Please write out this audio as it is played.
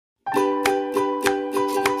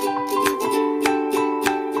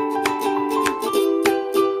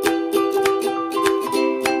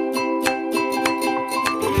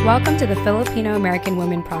Welcome to the Filipino American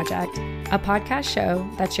Women Project, a podcast show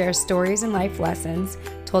that shares stories and life lessons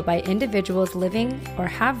told by individuals living or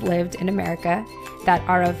have lived in America that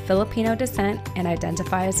are of Filipino descent and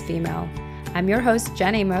identify as female. I'm your host,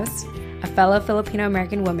 Jen Amos, a fellow Filipino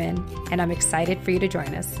American woman, and I'm excited for you to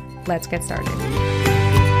join us. Let's get started.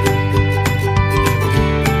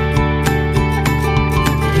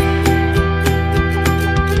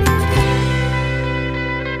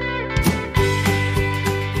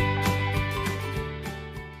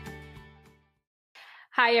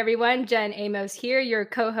 Hi, everyone. Jen Amos here, your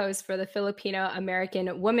co-host for the Filipino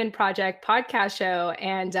American Women Project podcast show.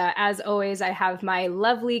 And as always, I have my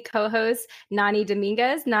lovely co-host, Nani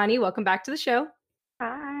Dominguez. Nani, welcome back to the show.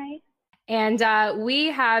 Hi. And we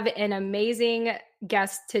have an amazing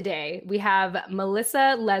guest today. We have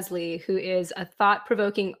Melissa Leslie, who is a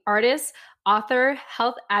thought-provoking artist, author,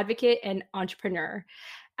 health advocate, and entrepreneur.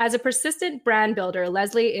 As a persistent brand builder,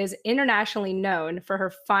 Leslie is internationally known for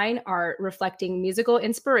her fine art reflecting musical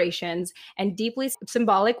inspirations and deeply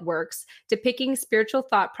symbolic works depicting spiritual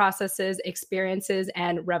thought processes, experiences,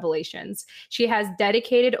 and revelations. She has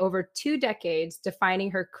dedicated over 2 decades defining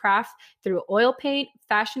her craft through oil paint,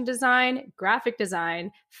 fashion design, graphic design,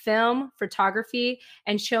 film, photography,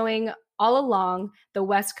 and showing all along the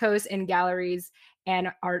West Coast in galleries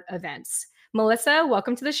and art events. Melissa,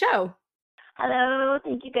 welcome to the show. Hello.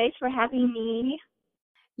 Thank you guys for having me.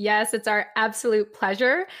 Yes, it's our absolute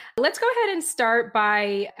pleasure. Let's go ahead and start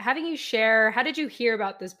by having you share, how did you hear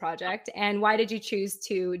about this project and why did you choose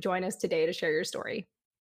to join us today to share your story?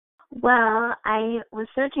 Well, I was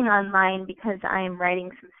searching online because I'm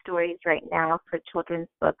writing some stories right now for children's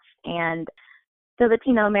books, and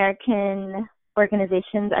Filipino American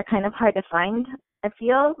organizations are kind of hard to find, I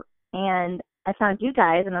feel, and I found you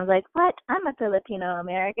guys, and I was like, what? I'm a Filipino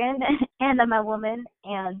American, and I'm a woman,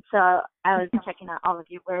 and so I was checking out all of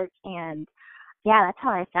your work, and yeah, that's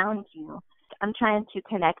how I found you. I'm trying to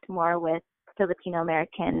connect more with Filipino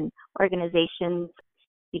American organizations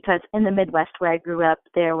because in the Midwest where I grew up,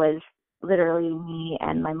 there was literally me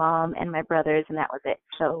and my mom and my brothers, and that was it.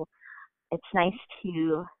 So it's nice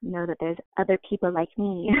to know that there's other people like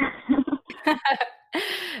me.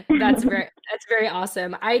 That's very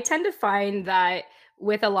awesome. I tend to find that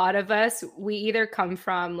with a lot of us, we either come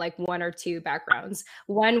from like one or two backgrounds.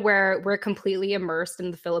 One where we're completely immersed in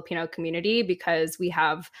the Filipino community because we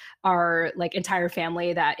have our like entire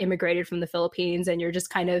family that immigrated from the Philippines and you're just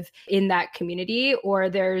kind of in that community. Or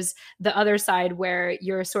there's the other side where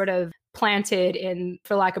you're sort of planted in,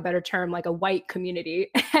 for lack of a better term, like a white community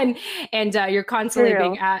and you're constantly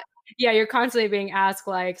being you're constantly being asked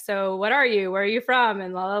like, so what are you? Where are you from?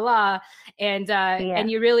 And la la la. And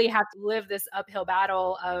you really have to live this uphill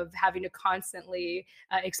battle of having to constantly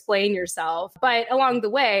explain yourself. But along the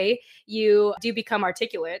way, you do become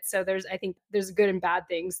articulate. So I think there's good and bad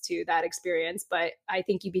things to that experience. But I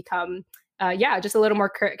think you become just a little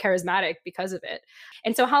more charismatic because of it.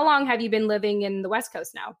 And so how long have you been living in the West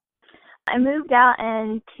Coast now? I moved out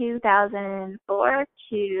in 2004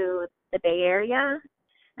 to the Bay Area.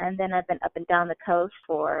 And then I've been up and down the coast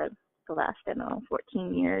for the last,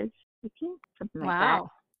 14 years, 15, something like that.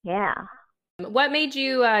 Wow. Yeah. What made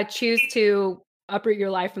you choose to uproot your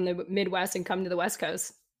life from the Midwest and come to the West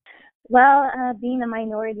Coast? Well, being a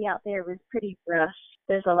minority out there was pretty rough.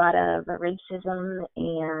 There's a lot of racism,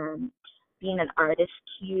 and being an artist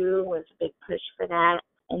too was a big push for that.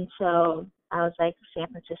 And so I was like, San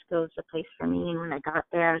Francisco is the place for me. And when I got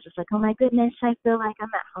there, I was just like, oh my goodness, I feel like I'm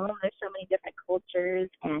at home. There's so many different cultures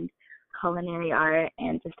and culinary art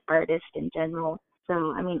and just artists in general.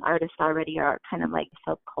 So, I mean, artists already are kind of like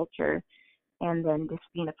subculture. And then just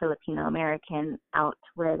being a Filipino American out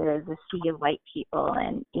where there's a sea of white people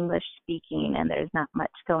and English speaking and there's not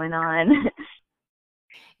much going on.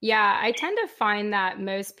 Yeah, I tend to find that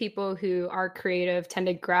most people who are creative tend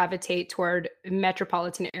to gravitate toward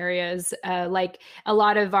metropolitan areas. Like a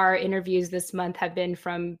lot of our interviews this month have been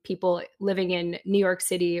from people living in New York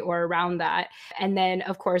City or around that. And then,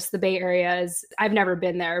 of course, the Bay Area is, I've never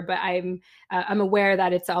been there, but I'm aware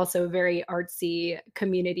that it's also a very artsy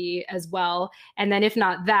community as well. And then if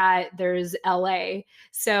not that, there's LA.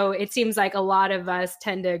 So it seems like a lot of us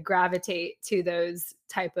tend to gravitate to those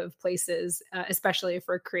type of places, especially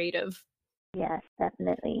for creative. Yes,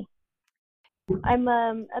 definitely. I'm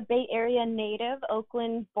a Bay Area native,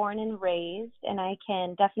 Oakland born and raised, and I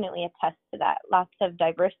can definitely attest to that. Lots of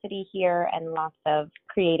diversity here and lots of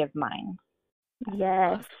creative minds.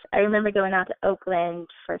 Yes, I remember going out to Oakland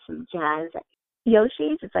for some jazz.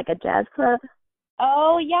 Yoshi's, it's like a jazz club.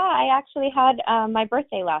 Oh, yeah, I actually had my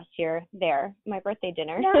birthday last year there, my birthday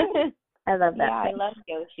dinner. I love that. Yeah, I love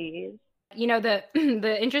Yoshi's. The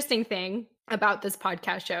the interesting thing about this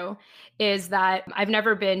podcast show is that I've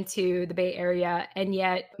never been to the Bay Area, and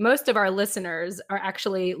yet most of our listeners are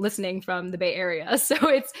actually listening from the Bay Area. So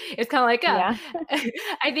it's kind of like, Yeah.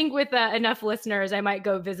 I think with enough listeners, I might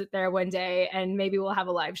go visit there one day, and maybe we'll have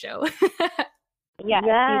a live show. Yes,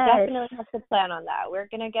 you Yes. definitely have to plan on that. We're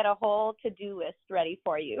going to get a whole to-do list ready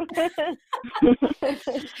for you to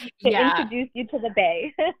Yeah. introduce you to the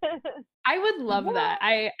Bay. I would love Yeah. that.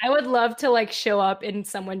 I would love to like show up and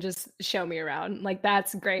someone just show me around. Like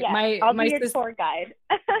that's great. Yes, I'll be your tour guide.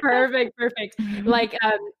 Perfect. Like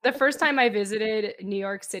the first time I visited New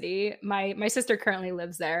York City, my sister currently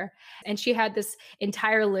lives there, and she had this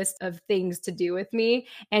entire list of things to do with me,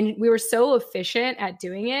 and we were so efficient at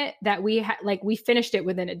doing it that we finished it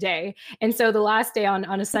within a day. And so the last day on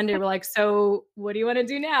a Sunday, we're like, so what do you want to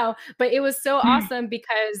do now? But it was so awesome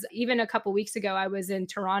because even a couple weeks ago, I was in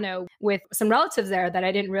Toronto with some relatives there that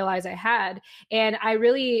I didn't realize I had, and it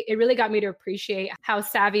really got me to appreciate how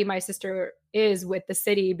savvy my sister is with the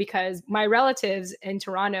city, because my relatives in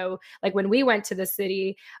Toronto, like when we went to the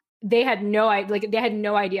city, they had no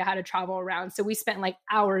idea how to travel around. So we spent like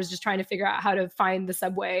hours just trying to figure out how to find the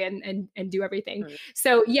subway and do everything.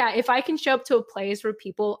 So yeah, if I can show up to a place where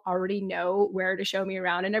people already know where to show me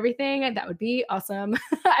around and everything, that would be awesome.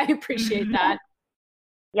 I appreciate that.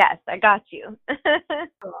 Yes, I got you.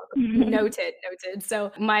 Noted.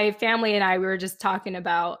 So my family and I, we were just talking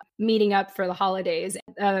about meeting up for the holidays.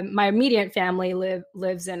 My immediate family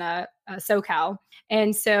lives in a SoCal.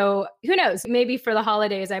 And so who knows, maybe for the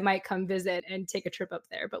holidays, I might come visit and take a trip up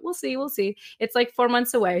there, but we'll see. It's like 4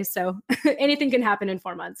 months away. So anything can happen in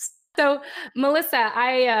 4 months. So Melissa,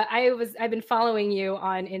 I've been following you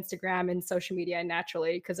on Instagram and social media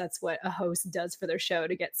naturally, because that's what a host does for their show,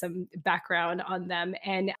 to get some background on them.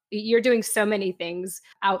 And you're doing so many things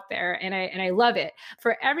out there, and I love it.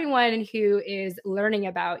 For everyone who is learning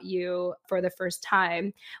about you for the first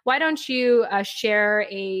time, why don't you share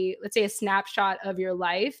let's say a snapshot of your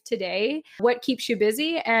life today? What keeps you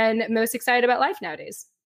busy and most excited about life nowadays?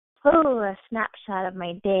 Oh, a snapshot of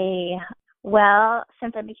my day. Well,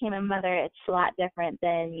 since I became a mother, it's a lot different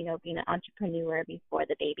than, being an entrepreneur before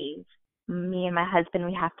the babies. Me and my husband,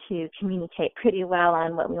 we have to communicate pretty well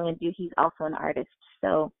on what we want to do. He's also an artist,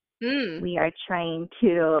 so we are trying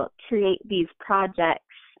to create these projects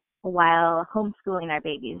while homeschooling our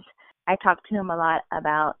babies. I talk to him a lot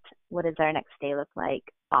about what does our next day look like,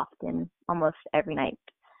 often, almost every night.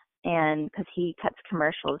 And because he cuts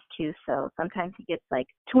commercials too, so sometimes he gets like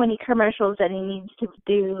 20 commercials that he needs to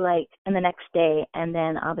do like in the next day, and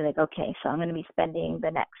then I'll be like, okay, so I'm going to be spending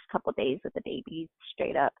the next couple days with the babies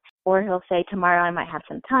straight up. Or he'll say tomorrow I might have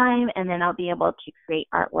some time, and then I'll be able to create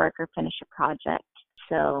artwork or finish a project.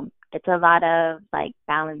 So it's a lot of like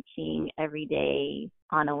balancing every day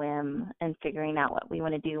on a whim and figuring out what we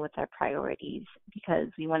want to do with our priorities, because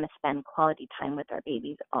we want to spend quality time with our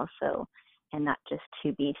babies also, and not just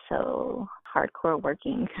to be so hardcore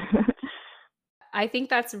working. I think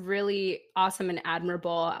that's really awesome and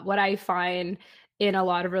admirable. What I find in a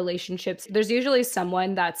lot of relationships, there's usually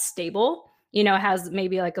someone that's stable, has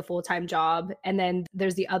maybe like a full-time job. And then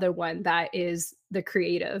there's the other one that is the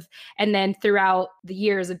creative. And then throughout the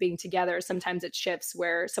years of being together, sometimes it shifts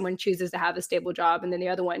where someone chooses to have a stable job and then the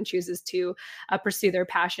other one chooses to pursue their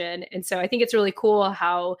passion. And so I think it's really cool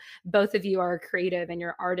how both of you are creative and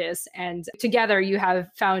you're artists, and together you have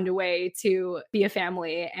found a way to be a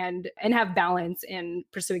family and have balance in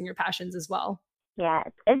pursuing your passions as well. Yeah,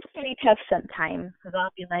 it's pretty tough sometimes, because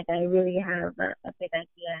I'll be like, I really have a big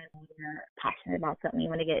idea and you're passionate about something, you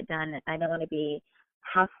want to get it done. I don't want to be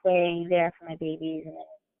halfway there for my babies and then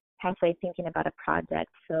halfway thinking about a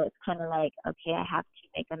project. So it's kind of like, okay, I have to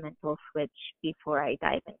make a mental switch before I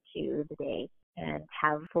dive into the day and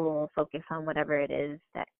have full focus on whatever it is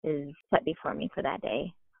that is set before me for that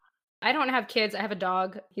day. I don't have kids. I have a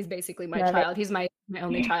dog. He's basically my Love it. child. He's my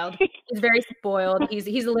only child. He's very spoiled. He's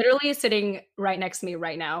literally sitting right next to me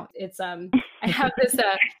right now. It's I have this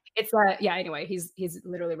anyway, he's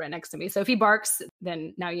literally right next to me. So if he barks,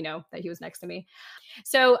 then now you know that he was next to me.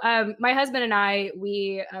 So my husband and I,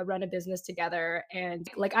 we run a business together, and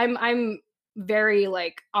like I'm very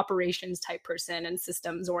like operations type person and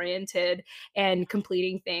systems oriented and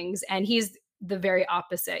completing things, and he's the very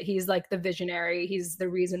opposite. He's like the visionary. He's the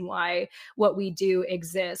reason why what we do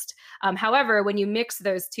exist. However, when you mix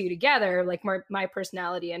those two together, like my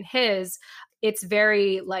personality and his, it's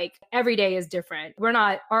very like every day is different. We're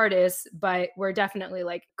not artists, but we're definitely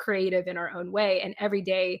like creative in our own way. And every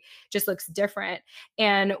day just looks different.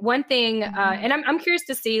 And one thing, and I'm curious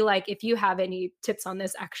to see like if you have any tips on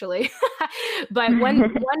this actually, but one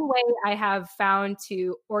way I have found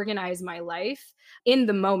to organize my life in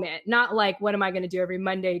the moment, not like what am I going to do every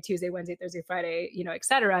Monday, Tuesday, Wednesday, Thursday, Friday, you know, et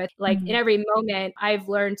cetera. Like in every moment, I've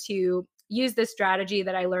learned to use this strategy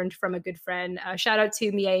that I learned from a good friend. Shout out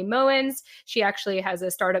to Mie Moens. She actually has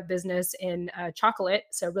a startup business in chocolate.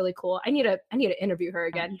 So really cool. I need to interview her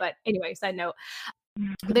again. But anyway, side note.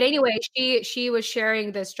 But anyway, she was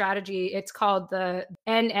sharing this strategy. It's called the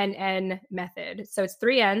NNN method. So it's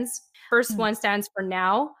 3 N's. First one stands for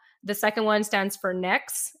now. The second one stands for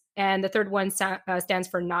next. And the third one stands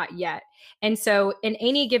for not yet. And so in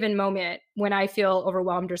any given moment when I feel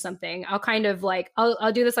overwhelmed or something, I'll kind of like,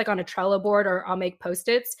 I'll do this like on a Trello board or I'll make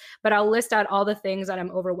Post-its, but I'll list out all the things that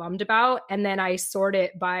I'm overwhelmed about. And then I sort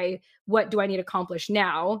it by what do I need to accomplish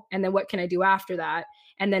now? And then what can I do after that?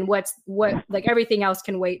 And then what like everything else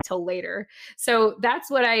can wait till later. So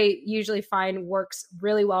that's what I usually find works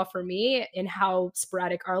really well for me in how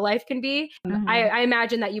sporadic our life can be. I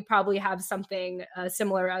imagine that you probably have something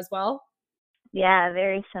similar as well. Yeah,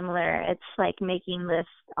 very similar. It's like making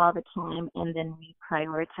lists all the time and then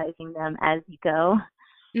reprioritizing them as you go.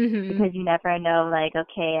 Because you never know, like,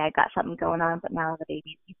 okay, I got something going on, but now the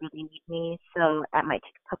babies really need me. So that might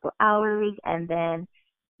take a couple hours, and then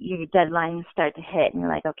your deadlines start to hit, and you're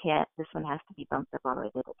like, okay, this one has to be bumped up all the way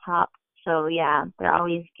to the top. So yeah, they're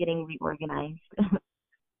always getting reorganized.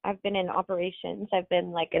 I've been in operations. I've been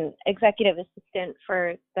like an executive assistant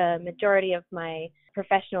for the majority of my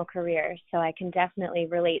professional career. So I can definitely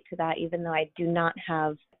relate to that, even though I do not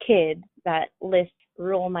have kids. That lists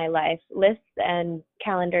rule my life. Lists and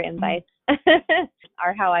calendar invites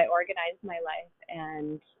are how I organize my life.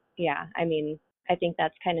 And yeah, I mean, I think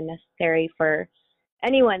that's kind of necessary for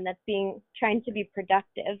anyone that's trying to be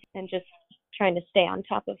productive and just trying to stay on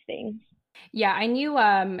top of things. Yeah, I knew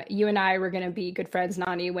you and I were going to be good friends,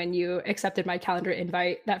 Nani, when you accepted my calendar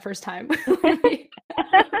invite that first time.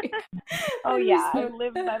 Oh yeah, I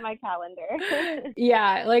live by my calendar.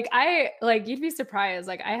 Yeah, you'd be surprised.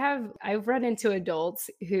 Like I've run into adults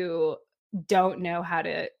who don't know how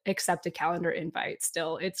to accept a calendar invite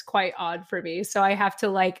still. It's quite odd for me. So I have to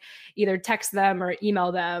like either text them or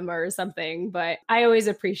email them or something, but I always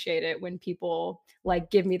appreciate it when people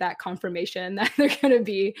like give me that confirmation that they're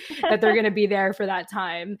going to be there for that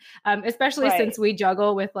time. Especially since we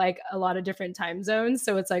juggle with like a lot of different time zones.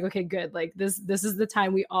 So it's like, okay, good. Like this is the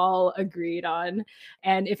time we all agreed on.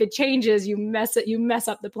 And if it changes, you mess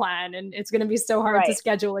up the plan, and it's going to be so hard to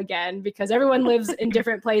schedule again because everyone lives in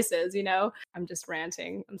different places, you know? I'm just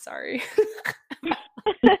ranting. I'm sorry.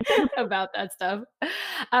 About that stuff.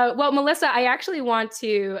 Well, Melissa, I actually want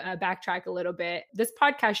to backtrack a little bit. This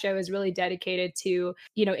podcast show is really dedicated to,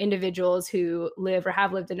 you know, individuals who live or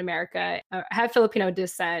have lived in America, have Filipino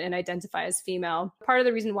descent and identify as female. Part of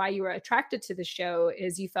the reason why you were attracted to the show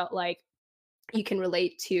is you felt like you can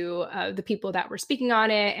relate to the people that were speaking on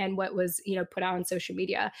it and what was, you know, put out on social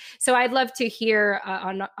media. So I'd love to hear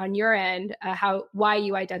on your end why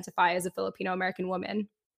you identify as a Filipino American woman.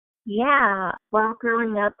 Yeah. Well,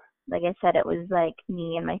 growing up, like I said, it was like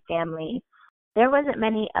me and my family. There wasn't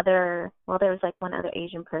there was like one other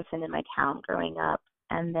Asian person in my town growing up.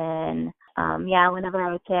 And then, whenever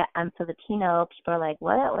I would say I'm Filipino, people are like,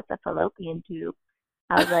 what? What's a fallopian tube?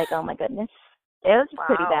 I was like, oh my goodness. It was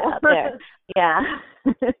pretty bad out there. Yeah.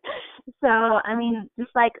 So, I mean,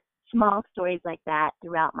 just like small stories like that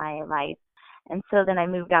throughout my life. And so then I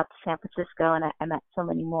moved out to San Francisco and I met so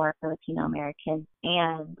many more Filipino Americans.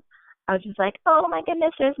 And I was just like, oh my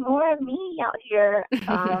goodness, there's more of me out here.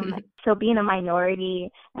 So being a minority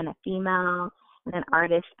and a female and an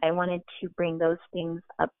artist, I wanted to bring those things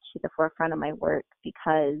up to the forefront of my work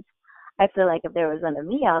because I feel like if there was one of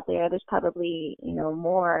me out there, there's probably, you know,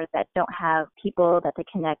 more that don't have people that they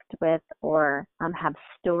connect with or have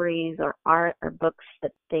stories or art or books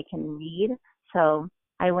that they can read. So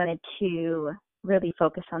I wanted to really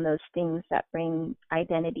focus on those things that bring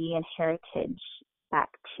identity and heritage back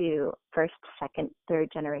to first, second, third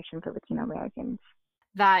generation Filipino Americans.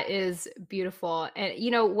 That is beautiful. And,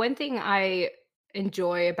 you know, one thing I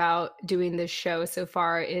enjoy about doing this show so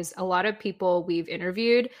far is a lot of people we've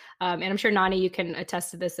interviewed, and I'm sure Nani, you can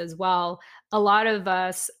attest to this as well. A lot of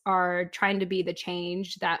us are trying to be the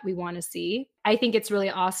change that we want to see. I think it's really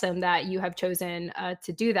awesome that you have chosen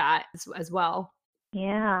to do that as well.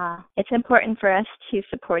 Yeah, it's important for us to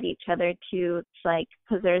support each other too. It's like,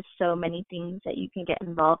 because there's so many things that you can get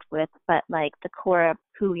involved with, but like the core of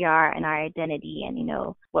who we are and our identity and,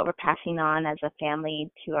 what we're passing on as a family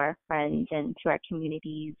to our friends and to our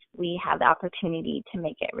communities, we have the opportunity to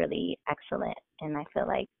make it really excellent. And I feel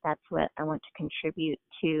like that's what I want to contribute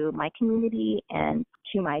to my community and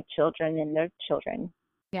to my children and their children.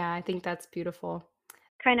 Yeah, I think that's beautiful.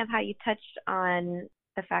 Kind of how you touched on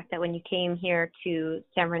the fact that when you came here to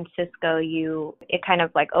San Francisco, it kind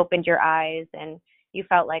of like opened your eyes and you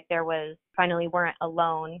felt like finally weren't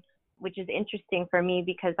alone, which is interesting for me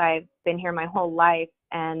because I've been here my whole life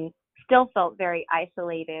and still felt very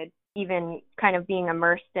isolated, even kind of being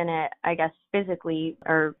immersed in it, I guess physically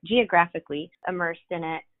or geographically immersed in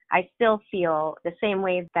it. I still feel the same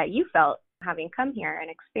way that you felt having come here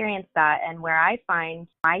and experienced that. And where I find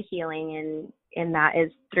my healing in that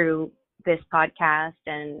is through this podcast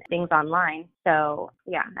and things online. So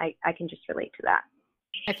yeah, I can just relate to that.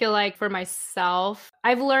 I feel like for myself,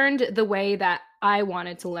 I've learned the way that I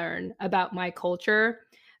wanted to learn about my culture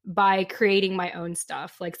by creating my own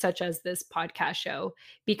stuff, like such as this podcast show.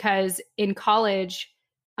 Because in college,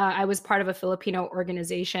 I was part of a Filipino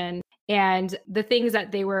organization, and the things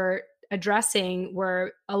that they were addressing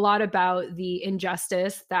were a lot about the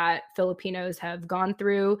injustice that Filipinos have gone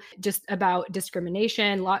through, just about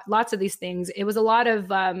discrimination, lots of these things. It was a lot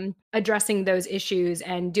of addressing those issues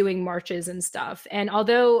and doing marches and stuff. And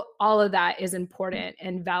although all of that is important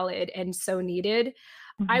and valid and so needed,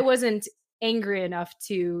 I wasn't angry enough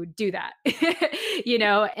to do that,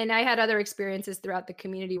 and I had other experiences throughout the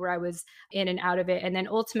community where I was in and out of it. And then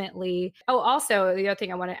ultimately, also the other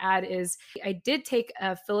thing I want to add is I did take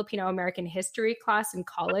a Filipino American history class in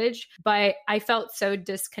college, but I felt so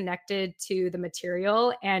disconnected to the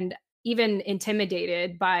material and even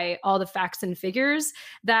intimidated by all the facts and figures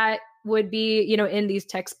that would be, in these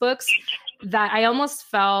textbooks, that I almost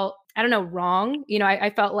felt, I don't know, wrong. I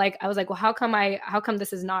felt like, I was like, well, how come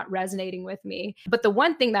this is not resonating with me? But the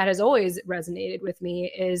one thing that has always resonated with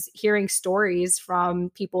me is hearing stories from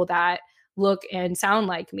people that look and sound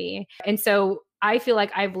like me. And so I feel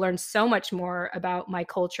like I've learned so much more about my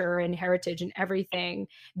culture and heritage and everything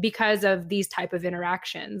because of these type of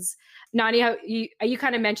interactions. Nani, you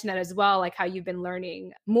kind of mentioned that as well, like how you've been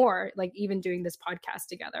learning more, like even doing this podcast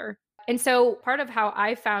together. And so part of how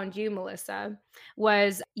I found you, Melissa,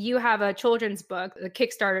 was you have a children's book, the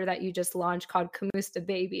Kickstarter that you just launched called Kamusta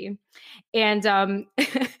Baby. And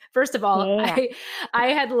first of all, Yeah. I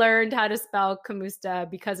had learned how to spell Kamusta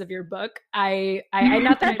because of your book. I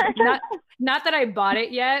not that I bought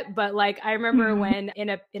it yet, but like I remember when in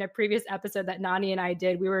a previous episode that Nani and I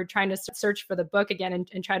did, we were trying to search for the book again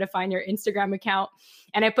and try to find your Instagram account.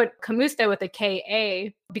 And I put Kamusta with a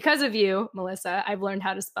K-A. Because of you, Melissa, I've learned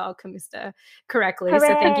how to spell Kamusta correctly. Hooray!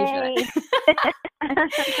 So thank you for that.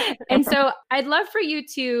 And so I'd love for you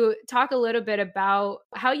to talk a little bit about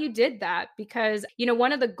how you did that, because,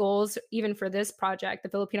 one of the goals, even for this project, the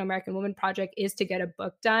Filipino American Woman Project, is to get a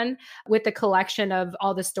book done with the collection of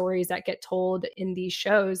all the stories that get told in these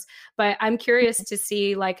shows. But I'm curious to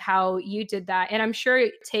see like how you did that. And I'm sure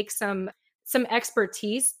it takes some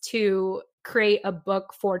expertise to create a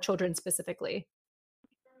book for children specifically.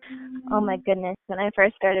 Oh my goodness. When I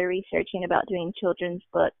first started researching about doing children's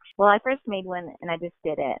books, well, I first made one and I just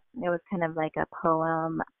did it. It was kind of like a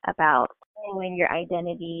poem about knowing your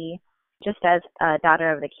identity just as a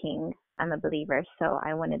daughter of the king. I'm a believer, so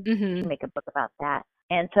I wanted to make a book about that.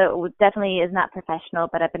 And so it definitely is not professional,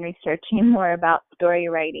 but I've been researching more about story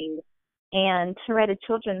writing. And to write a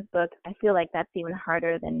children's book, I feel like that's even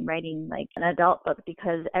harder than writing like an adult book,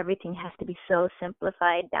 because everything has to be so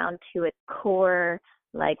simplified down to its core.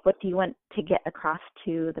 Like, what do you want to get across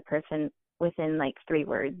to the person within like 3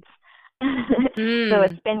 words? So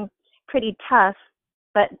it's been pretty tough.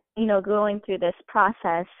 But, going through this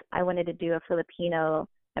process, I wanted to do a Filipino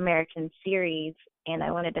American series, and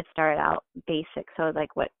I wanted to start out basic. So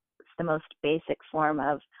like, what's the most basic form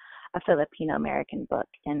of a Filipino American book?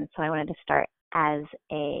 And so I wanted to start as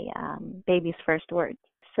a baby's first words.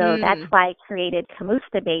 So that's why I created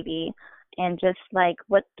Kamusta Baby. And just like,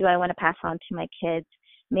 what do I want to pass on to my kids?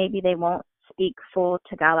 Maybe they won't speak full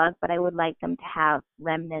Tagalog, but I would like them to have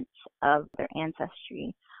remnants of their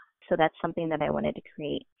ancestry. So that's something that I wanted to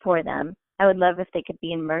create for them. I would love if they could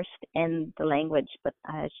be immersed in the language, but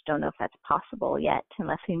I just don't know if that's possible yet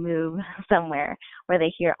unless we move somewhere where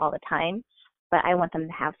they hear it all the time. But I want them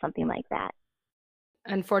to have something like that.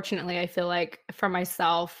 Unfortunately, I feel like for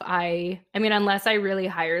myself, I mean, unless I really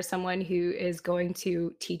hire someone who is going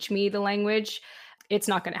to teach me the language, it's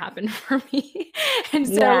not going to happen for me. And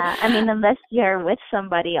so, Yeah, I mean, unless you're with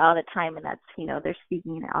somebody all the time and that's, they're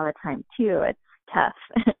speaking all the time too, it's tough.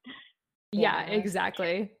 yeah, Yeah.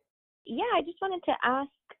 exactly. Yeah, I just wanted to ask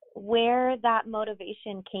where that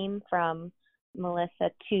motivation came from,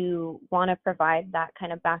 Melissa, to want to provide that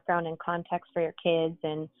kind of background and context for your kids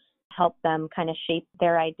and help them kind of shape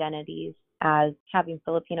their identities as having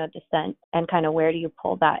Filipino descent, and kind of where do you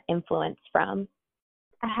pull that influence from?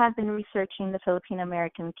 I have been researching the Filipino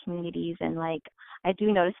American communities, and I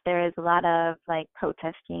do notice there is a lot of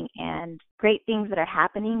protesting and great things that are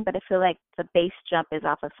happening, but I feel like the base jump is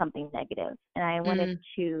off of something negative, and I wanted Mm,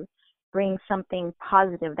 to bring something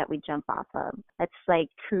positive that we jump off of. Let's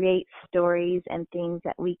create stories and things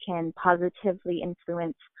that we can positively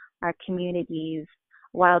influence our communities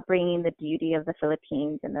while bringing the beauty of the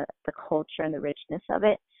Philippines and the culture and the richness of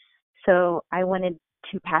it. So I wanted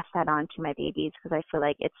to pass that on to my babies because I feel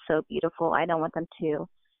like it's so beautiful. I don't want them to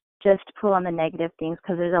just pull on the negative things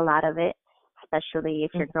because there's a lot of it, especially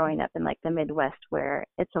if you're growing up in the Midwest where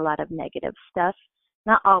it's a lot of negative stuff.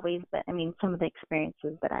 Not always, but I mean, some of the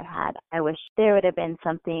experiences that I had, I wish there would have been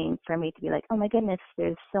something for me to be like, oh my goodness,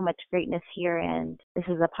 there's so much greatness here and this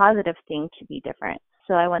is a positive thing to be different.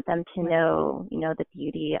 So I want them to know, the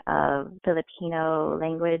beauty of Filipino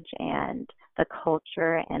language and the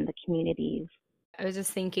culture and the communities. I was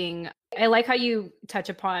just thinking, I like how you touch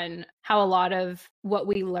upon how a lot of what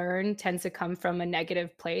we learn tends to come from a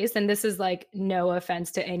negative place. And this is no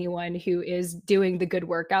offense to anyone who is doing the good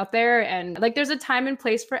work out there. And there's a time and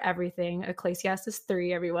place for everything. Ecclesiastes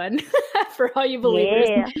 3, everyone, for all you believers.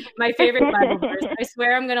 Yeah. My favorite Bible verse. I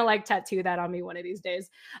swear I'm going to tattoo that on me one of these days.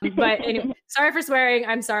 But anyway, sorry for swearing.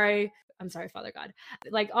 I'm sorry. I'm sorry, Father God.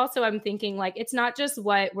 Also, I'm thinking it's not just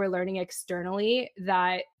what we're learning externally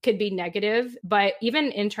that could be negative, but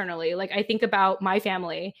even internally. I think about my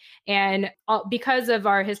family and because of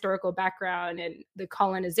our historical background and the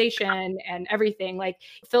colonization and everything,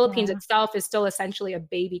 Philippines Yeah. itself is still essentially a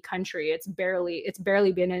baby country. It's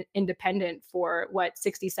barely been independent for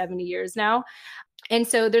 60, 70 years now. And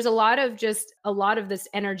so there's a lot of this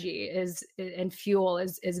energy and fuel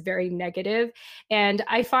is very negative. And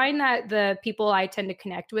I find that the people I tend to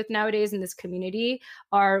connect with nowadays in this community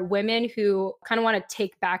are women who kind of want to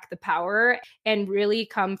take back the power and really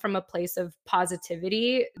come from a place of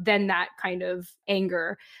positivity than that kind of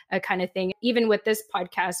anger kind of thing. Even with this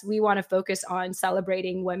podcast, we want to focus on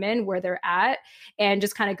celebrating women where they're at and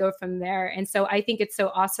just kind of go from there. And so I think it's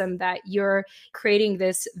so awesome that you're creating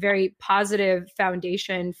this very positive foundation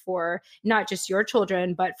for not just your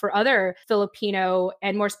children, but for other Filipino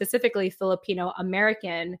and more specifically Filipino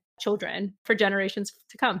American children for generations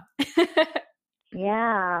to come.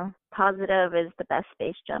 Yeah. Positive is the best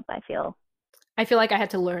base jump, I feel. I feel like I had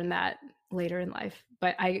to learn that later in life,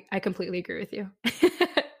 but I completely agree with you.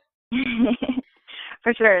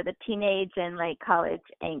 For sure. The teenage and college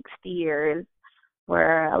angst years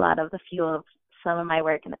were a lot of the fuel of some of my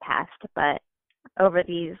work in the past. But over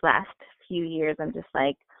these last few years, I'm just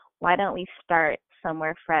why don't we start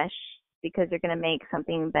somewhere fresh? Because you're going to make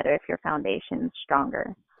something better if your foundation's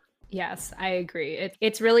stronger. Yes, I agree.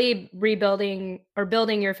 It's really rebuilding or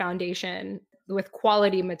building your foundation with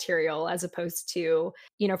quality material as opposed to,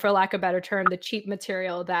 for lack of a better term, the cheap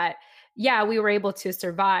material that, yeah, we were able to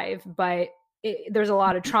survive, but there's a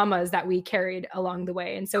lot of traumas that we carried along the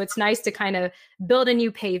way. And so it's nice to kind of build a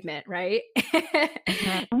new pavement, right?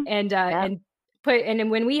 Mm-hmm. And Yep. and then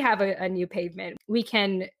when we have a new pavement, we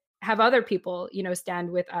can have other people,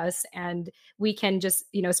 stand with us, and we can just,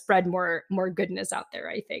 spread more goodness out there,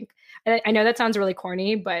 I think. I know that sounds really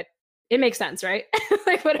corny, but it makes sense, right?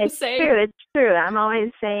 What I'm It's saying. true. It's true. I'm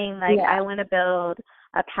always saying Yeah. I want to build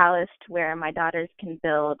a palace where my daughters can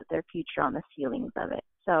build their future on the ceilings of it.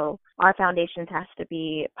 So our foundations has to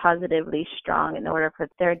be positively strong in order for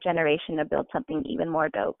their generation to build something even more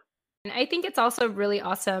dope. And I think it's also really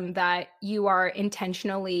awesome that you are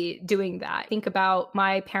intentionally doing that. Think about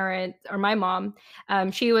my parent or my mom.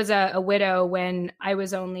 She was a widow when I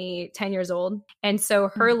was only 10 years old. And so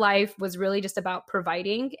her life was really just about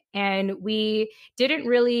providing. And we didn't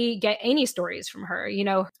really get any stories from her.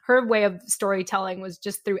 Her way of storytelling was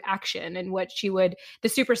just through action and the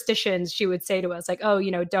superstitions she would say to us, oh,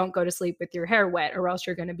 don't go to sleep with your hair wet or else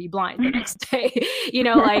you're going to be blind the next day.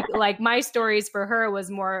 Like my stories for her was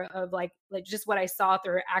more of like just what I saw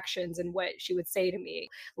through her actions and what she would say to me,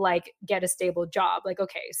 get a stable job.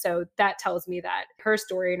 Okay, so that tells me that her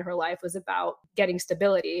story in her life was about getting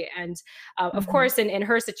stability. And of course, in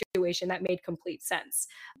her situation, that made complete sense.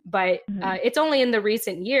 But it's only in the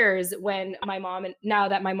recent years when now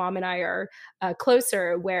that my mom and I are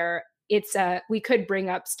closer, where it's we could bring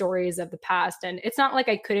up stories of the past, and it's not like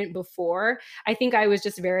I couldn't before. I think I was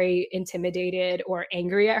just very intimidated or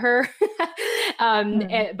angry at her.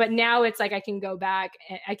 But now it's like I can go back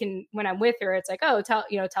and I can, when I'm with her, it's like, oh,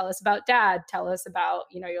 tell us about dad, tell us about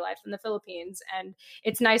your life in the Philippines. And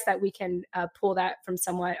it's nice that we can pull that from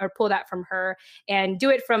someone, or pull that from her, and do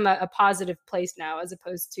it from a positive place now, as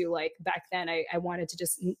opposed to like back then I wanted to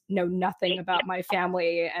just know nothing about my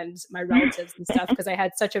family and my relatives and stuff, because I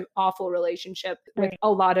had such an awful relationship with a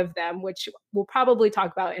lot of them, which we'll probably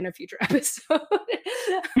talk about in a future episode.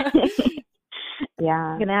 Yeah.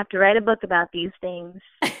 I'm going to have to write a book about these things.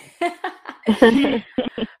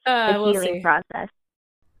 We'll see. Process.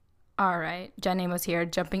 All right. Jen Amos here,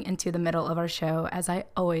 jumping into the middle of our show, as I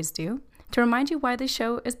always do, to remind you why this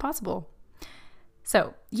show is possible.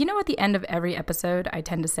 So, at the end of every episode, I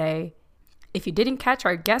tend to say, if you didn't catch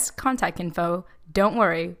our guest contact info, don't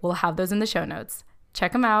worry, we'll have those in the show notes.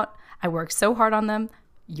 Check them out. I worked so hard on them.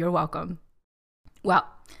 You're welcome. Well,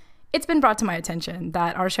 it's been brought to my attention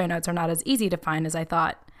that our show notes are not as easy to find as I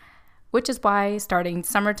thought, which is why, starting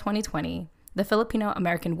summer 2020, the Filipino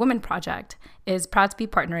American Women Project is proud to be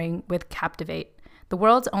partnering with Captivate, the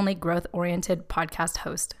world's only growth-oriented podcast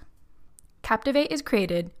host. Captivate is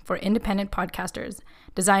created for independent podcasters,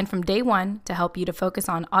 designed from day one to help you to focus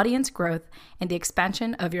on audience growth and the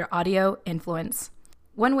expansion of your audio influence.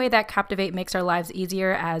 One way that Captivate makes our lives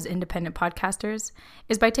easier as independent podcasters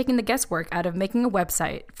is by taking the guesswork out of making a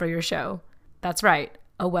website for your show. That's right,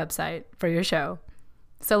 a website for your show.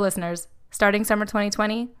 So listeners, starting summer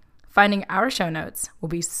 2020, finding our show notes will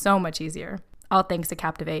be so much easier. All thanks to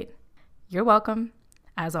Captivate. You're welcome,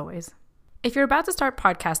 as always. If you're about to start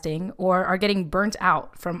podcasting or are getting burnt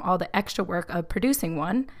out from all the extra work of producing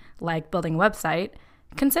one, like building a website,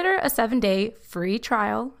 consider a 7-day free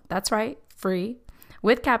trial, that's right, free,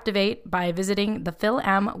 with Captivate by visiting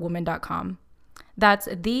thephilamwoman.com. That's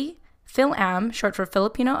the Philam, short for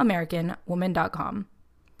Filipino American Woman.com.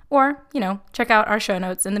 Or, check out our show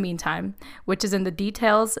notes in the meantime, which is in the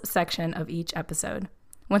details section of each episode.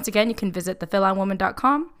 Once again, you can visit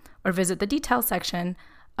thephilamwoman.com or visit the details section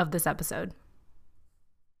of this episode.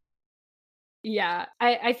 Yeah,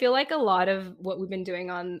 I feel like a lot of what we've been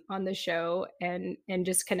doing on the show and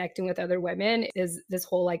just connecting with other women is this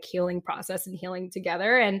whole like healing process and healing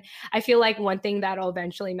together. And I feel like one thing that'll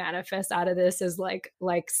eventually manifest out of this is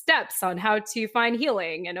like steps on how to find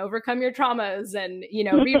healing and overcome your traumas and,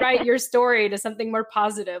 rewrite your story to something more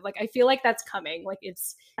positive. Like, I feel like that's coming. Like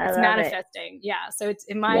it's manifesting. Yeah. So it's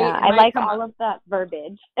I like all of that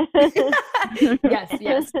verbiage.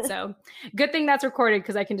 Yes. So good thing that's recorded,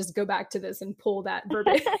 because I can just go back to this and pull that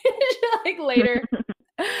verbiage like later.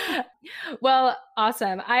 Well,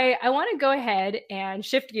 awesome. I want to go ahead and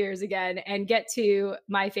shift gears again and get to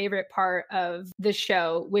my favorite part of the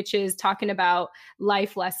show, which is talking about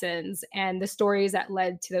life lessons and the stories that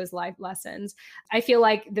led to those life lessons. I feel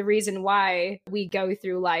like the reason why we go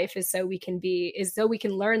through life is so we can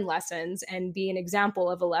learn lessons and be an example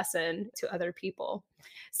of a lesson to other people.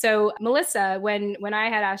 So, Melissa, when I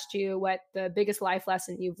had asked you what the biggest life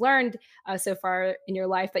lesson you've learned so far in your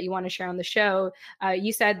life that you want to share on the show,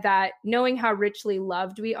 you said that knowing how richly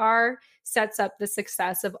loved we are sets up the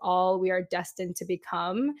success of all we are destined to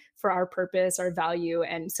become for our purpose, our value,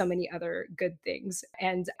 and so many other good things.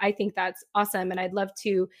 And I think that's awesome. And I'd love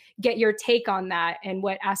to get your take on that and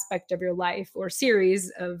what aspect of your life or series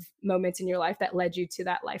of moments in your life that led you to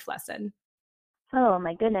that life lesson. Oh,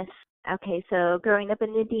 my goodness. Okay, so growing up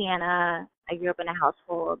in Indiana, I grew up in a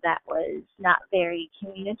household that was not very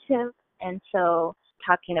communicative. And so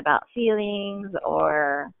talking about feelings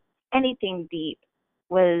or anything deep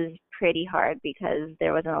was pretty hard because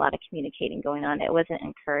there wasn't a lot of communicating going on. It wasn't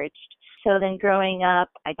encouraged. So then growing up,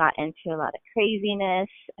 I got into a lot of craziness.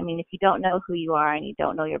 I mean, if you don't know who you are and you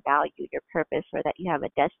don't know your value, your purpose, or that you have a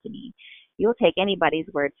destiny, you'll take anybody's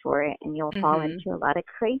word for it and you'll fall into a lot of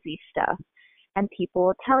crazy stuff. And people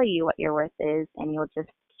will tell you what your worth is, and you'll just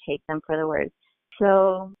take them for the words.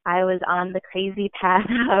 So I was on the crazy path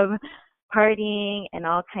of partying and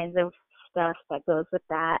all kinds of stuff that goes with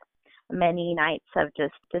that. Many nights of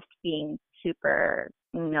just being super,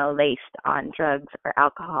 laced on drugs or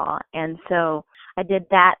alcohol. And so I did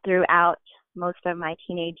that throughout most of my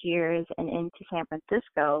teenage years and into San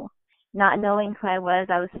Francisco. Not knowing who I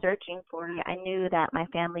was searching for it. I knew that my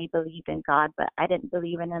family believed in God, but I didn't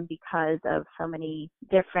believe in him because of so many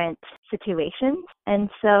different situations. And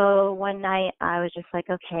so one night I was just like,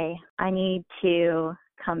 okay, I need to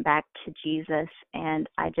come back to Jesus. And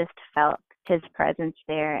I just felt his presence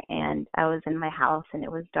there. And I was in my house and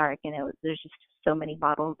it was dark and there's just so many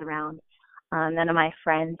bottles around. None of my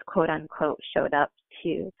friends, quote unquote, showed up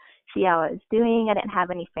to see how I was doing. I didn't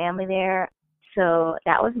have any family there. So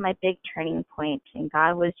that was my big turning point. And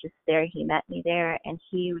God was just there. He met me there, and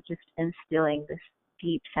he was just instilling this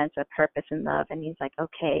deep sense of purpose and love. And he's like,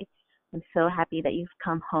 okay, I'm so happy that you've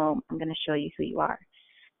come home. I'm going to show you who you are.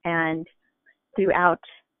 And throughout,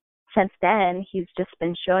 since then, he's just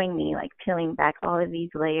been showing me, like, peeling back all of these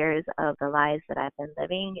layers of the lies that I've been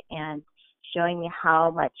living and showing me how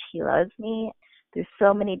much he loves me through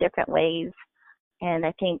so many different ways. And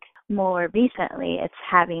I think more recently it's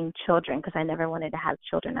having children, because I never wanted to have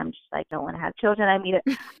children. I'm just like, don't want to have children.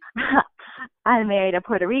 I married a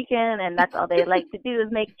Puerto Rican, and that's all they like to do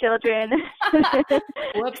is make children.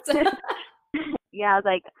 Whoops. Yeah, I was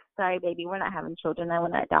like, sorry, baby, we're not having children. I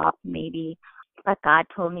want to adopt maybe. But God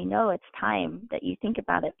told me, no, it's time that you think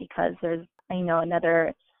about it, because there's,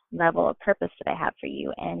 another level of purpose that I have for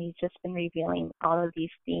you. And he's just been revealing all of these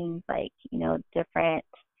things, like, different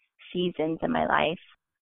seasons in my life,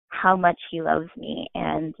 how much he loves me.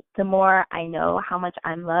 And the more I know how much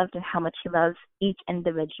I'm loved and how much he loves each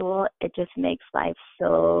individual, it just makes life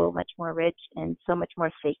so much more rich and so much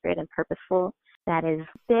more sacred and purposeful. That is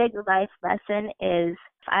big life lesson is,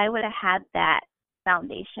 if I would have had that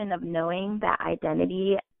foundation of knowing that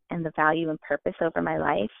identity and the value and purpose over my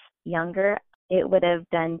life younger, it would have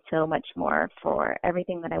done so much more for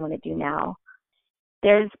everything that I want to do now.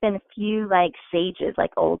 There's been a few sages,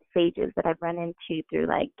 old sages that I've run into through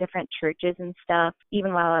different churches and stuff,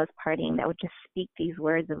 even while I was partying, that would just speak these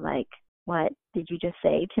words of what did you just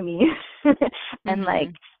say to me? And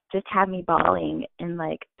just have me bawling. And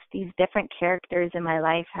these different characters in my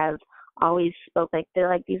life have always spoke,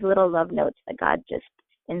 they're these little love notes that God just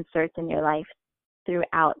inserts in your life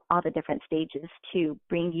throughout all the different stages to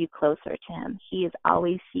bring you closer to him. He is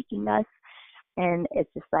always seeking us. And it's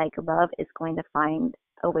just love is going to find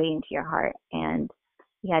a way into your heart. And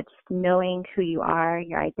just knowing who you are,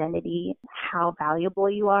 your identity, how valuable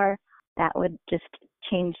you are, that would just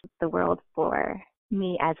change the world for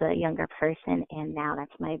me as a younger person. And now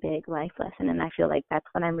that's my big life lesson. And I feel like that's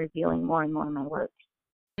what I'm revealing more and more in my work.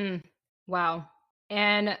 Wow.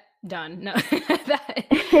 And done. No.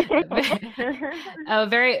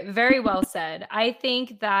 Very, very well said. I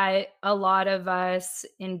think that a lot of us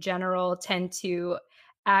in general tend to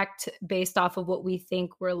act based off of what we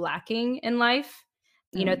think we're lacking in life.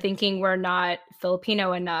 Thinking we're not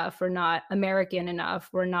Filipino enough, we're not American enough,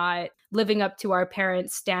 we're not living up to our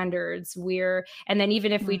parents' standards. And then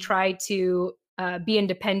even if we try to be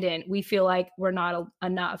independent, we feel like we're not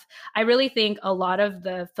enough. I really think a lot of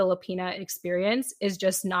the Filipina experience is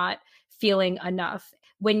just not feeling enough.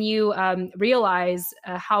 When you realize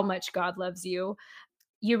how much God loves you,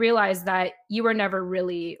 you realize that you were never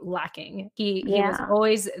really lacking. He was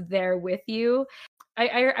always there with you.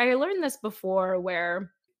 I learned this before,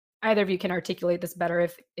 where either of you can articulate this better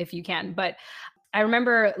if you can, but I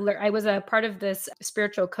remember I was a part of this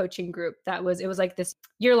spiritual coaching group it was this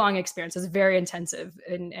year-long experience. It was very intensive,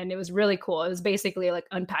 and it was really cool. It was basically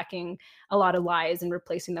unpacking a lot of lies and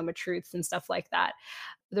replacing them with truths and stuff like that.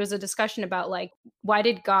 There's a discussion about why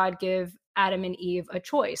did God give Adam and Eve a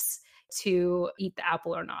choice to eat the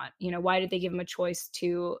apple or not? Why did they give him a choice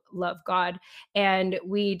to love God? And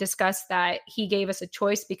we discussed that he gave us a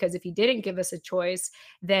choice because if he didn't give us a choice,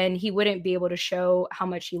 then he wouldn't be able to show how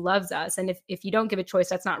much he loves us. And if you don't give a choice,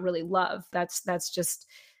 that's not really love. That's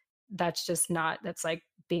like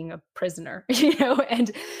being a prisoner,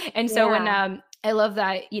 and so when I love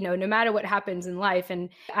that, no matter what happens in life, and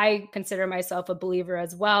I consider myself a believer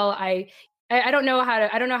as well. I don't know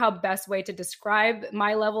how best way to describe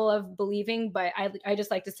my level of believing, but I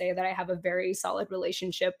just like to say that I have a very solid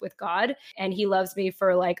relationship with God, and he loves me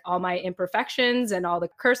for all my imperfections and all the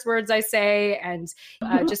curse words I say, and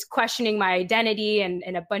just questioning my identity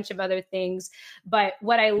and a bunch of other things. But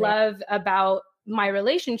what I love about my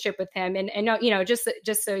relationship with him, and just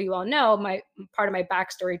so you all know, my part of my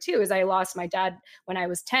backstory too is I lost my dad when I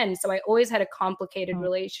was 10. So I always had a complicated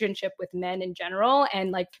relationship with men in general,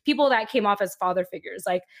 and people that came off as father figures.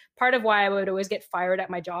 Part of why I would always get fired at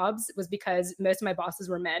my jobs was because most of my bosses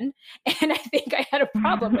were men, and I think I had a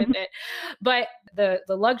problem with it. But the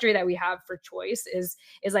luxury that we have for choice is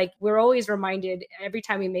we're always reminded every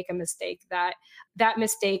time we make a mistake that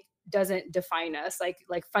mistake doesn't define us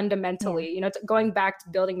fundamentally. It's going back to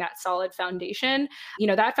building that solid foundation.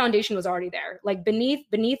 That foundation was already there.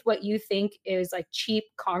 Beneath what you think is cheap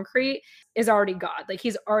concrete is already God.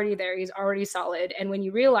 He's already there. He's already solid. And when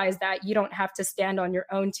you realize that, you don't have to stand on your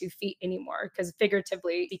own 2 feet anymore, because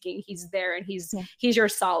figuratively speaking, he's there and he's your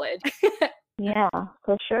solid. Yeah,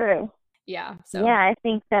 for sure. Yeah. So I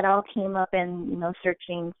think that all came up in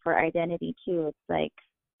searching for identity too. It's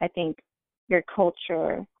I think your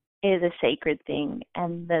culture is a sacred thing.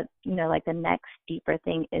 And the, like the next deeper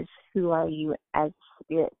thing is, who are you as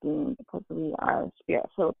spirit being? Because we are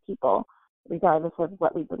spirit-filled people, regardless of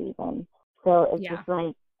what we believe in. So it's Yeah. just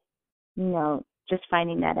like, just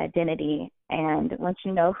finding that identity. And once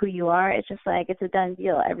you know who you are, it's just like, it's a done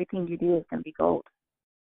deal. Everything you do is going to be gold.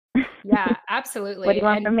 Yeah, What do absolutely. you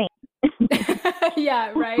want from me?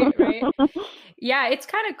 Yeah, right. Yeah, it's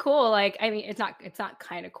kind of cool. Like, I mean, it's not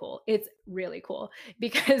kind of cool. It's really cool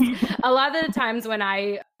because a lot of the times when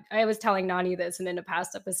I was telling Nani this in a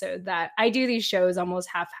past episode that I do these shows almost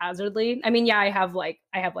haphazardly. I mean, yeah, I have like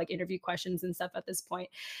interview questions and stuff at this point,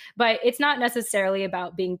 but it's not necessarily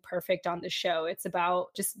about being perfect on the show. It's about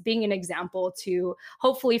just being an example to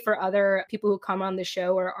hopefully for other people who come on the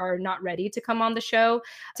show or are not ready to come on the show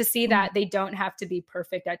to see that they don't have to be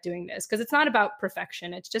perfect at doing this, because it's not about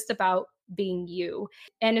perfection. It's just about being you.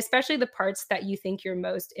 And especially the parts that you think you're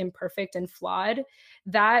most imperfect and flawed,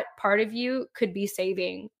 that part of you could be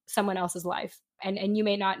saving someone else's life. And you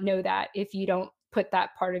may not know that if you don't put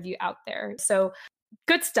that part of you out there. So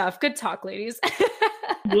good stuff. Good talk, ladies.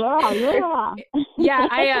 Yeah.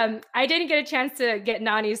 Yeah, I didn't get a chance to get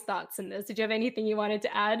Nani's thoughts in this. Did you have anything you wanted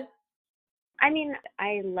to add? I mean,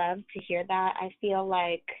 I love to hear that. I feel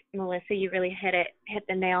like, Melissa, you really hit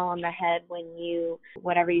the nail on the head when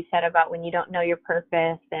whatever you said about when you don't know your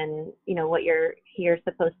purpose and, what you're here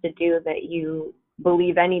supposed to do, that you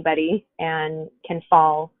believe anybody and can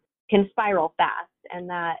spiral fast. And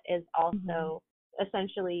that is also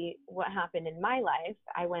essentially what happened in my life.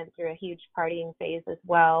 I went through a huge partying phase as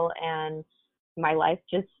well, and my life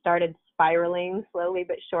just started spiraling slowly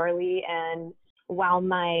but surely. And while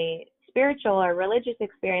my spiritual or religious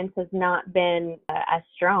experience has not been as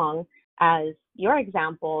strong as your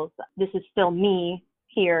examples, this is still me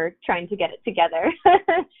here trying to get it together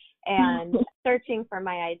and searching for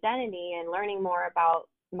my identity and learning more about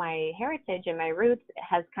my heritage and my roots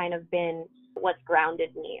has kind of been what's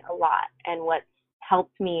grounded me a lot and what's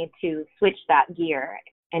helped me to switch that gear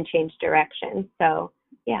and change direction. So,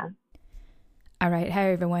 yeah. All right.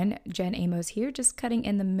 Hi, everyone. Jen Amos here, just cutting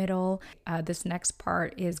in the middle. This next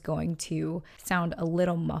part is going to sound a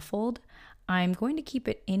little muffled. I'm going to keep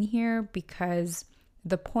it in here because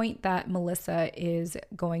the point that Melissa is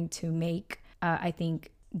going to make, I think,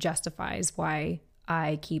 justifies why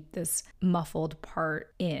I keep this muffled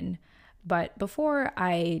part in. But before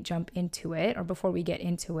I jump into it, or before we get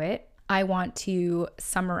into it, I want to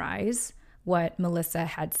summarize what Melissa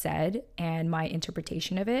had said and my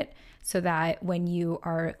interpretation of it, so that when you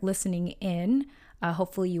are listening in,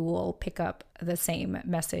 hopefully you will pick up the same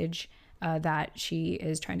message that she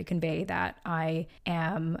is trying to convey, that I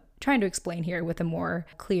am trying to explain here with a more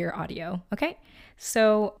clear audio. Okay.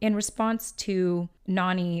 So in response to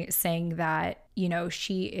Nani saying that,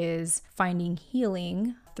 she is finding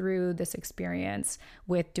healing through this experience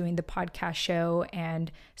with doing the podcast show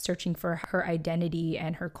and searching for her identity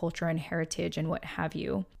and her culture and heritage and what have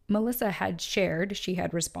you, Melissa she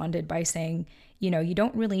had responded by saying, you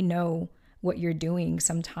don't really know what you're doing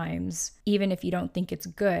sometimes, even if you don't think it's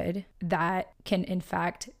good, that can in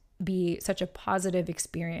fact be such a positive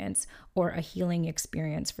experience or a healing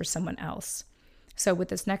experience for someone else. So with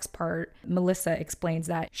this next part, Melissa explains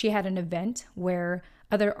that she had an event where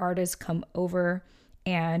other artists come over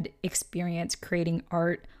and experience creating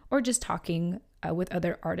art or just talking with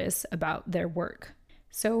other artists about their work.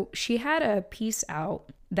 So she had a piece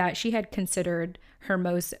out that she had considered her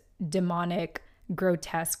most demonic,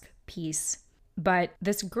 grotesque piece. But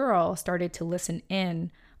this girl started to listen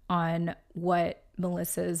in on what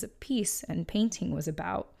Melissa's piece and painting was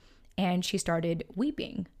about, and she started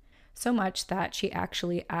weeping. So much that she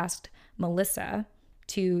actually asked Melissa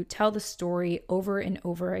to tell the story over and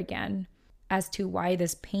over again as to why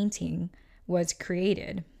this painting was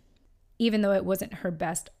created. Even though it wasn't her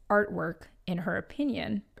best artwork, in her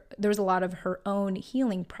opinion, there was a lot of her own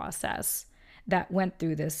healing process that went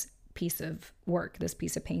through this piece of work, this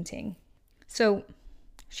piece of painting. So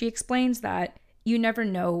she explains that you never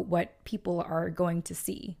know what people are going to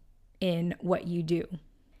see in what you do.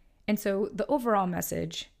 And so the overall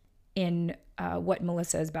message in what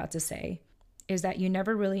Melissa is about to say is that you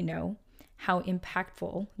never really know how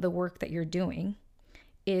impactful the work that you're doing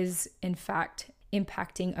is, in fact,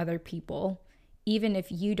 impacting other people, even if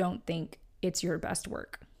you don't think it's your best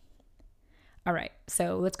work. All right,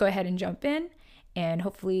 so let's go ahead and jump in, and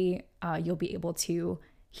hopefully you'll be able to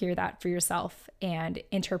hear that for yourself and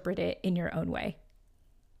interpret it in your own way.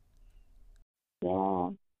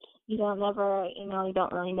 Yeah. You don't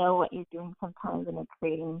really know what you're doing sometimes when you're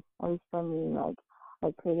creating. At least for me,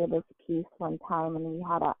 I created this piece one time, and we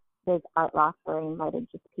had a big art loft where I invited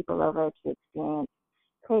just people over to experience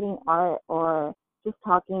creating art or just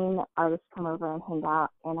talking, artists come over and hang out.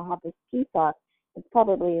 And I have this piece up. It's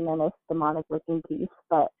probably my most demonic looking piece,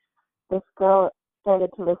 but this girl started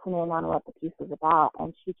to listen in on what the piece was about,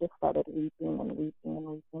 and she just started weeping and weeping and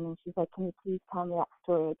weeping. And she's like, "Can you please tell me that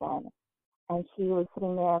story again?" And she was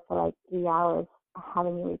sitting there for like 3 hours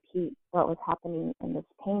having me repeat what was happening in this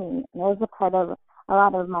painting. And it was a part of a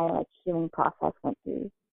lot of my like healing process went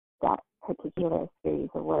through that particular series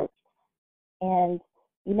of work. And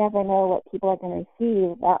you never know what people are going to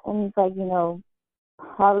receive. That one's like,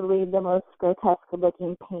 probably the most grotesque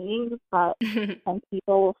looking painting, but some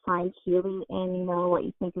people will find healing in, what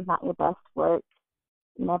you think is not your best work.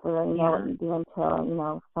 You never really know what you do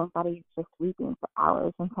until, somebody's just weeping for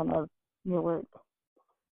hours in front of your work.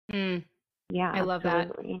 I love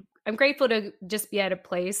that. I'm grateful to just be at a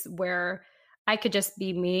place where I could just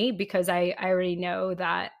be me, because I already know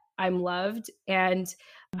that I'm loved, and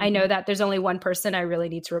I know that there's only one person I really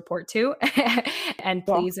need to report to and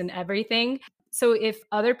please and everything. So if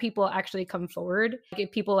other people actually come forward, like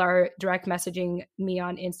if people are direct messaging me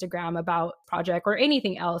on Instagram about project or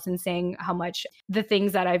anything else and saying how much the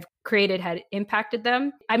things that I've created had impacted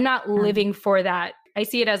them, I'm not living for that. I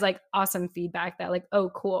see it as like awesome feedback that like, oh,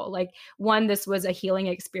 cool. Like one, this was a healing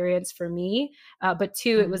experience for me, but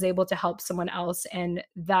two, it was able to help someone else. And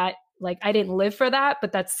that like, I didn't live for that,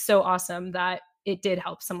 but that's so awesome that it did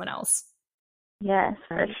help someone else. Yes,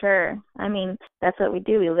 for sure. I mean, that's what we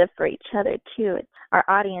do. We live for each other too. Our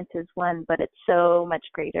audience is one, but it's so much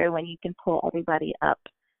greater when you can pull everybody up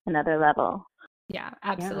another level. Yeah,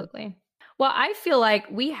 absolutely. Yeah. Well, I feel like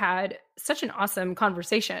we had such an awesome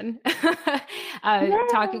conversation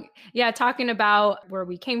talking about where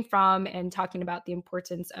we came from and talking about the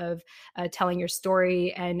importance of telling your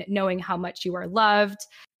story and knowing how much you are loved.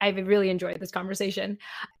 I've really enjoyed this conversation.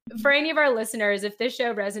 For any of our listeners, if this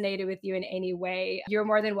show resonated with you in any way, you're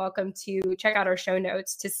more than welcome to check out our show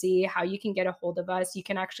notes to see how you can get a hold of us. You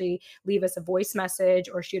can actually leave us a voice message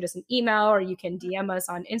or shoot us an email, or you can DM us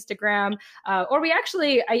on Instagram. Or we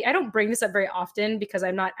actually, I don't bring this up very often because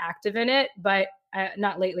I'm not active in it, but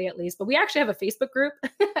not lately at least, but we actually have a Facebook group.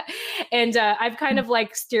 And I've kind of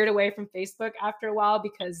like steered away from Facebook after a while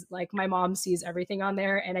because like my mom sees everything on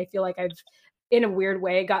there. And I feel like I've, in a weird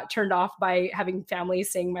way, got turned off by having family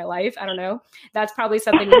seeing my life. I don't know. That's probably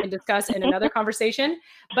something we can discuss in another conversation.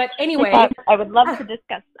 But anyway. I would love to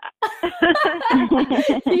discuss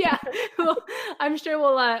that. Yeah. Well, I'm sure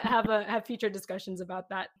we'll have future discussions about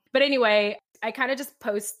that. But anyway, I kind of just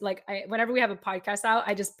post, like, whenever we have a podcast out,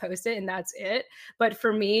 I just post it and that's it. But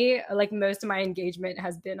for me, like most of my engagement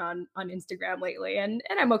has been on Instagram lately, and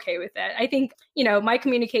I'm okay with it. I think, my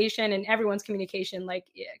communication and everyone's communication, like,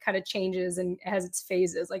 kind of changes and has its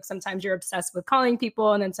phases. Like sometimes you're obsessed with calling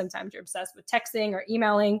people, and then sometimes you're obsessed with texting or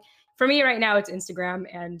emailing. For me right now, it's Instagram,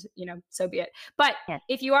 and, so be it. But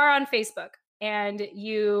if you are on Facebook, and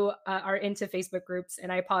you are into Facebook groups,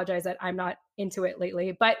 and I apologize that I'm not into it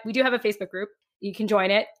lately, but we do have a Facebook group. You can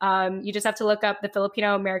join it. You just have to look up the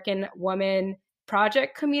Filipino American Woman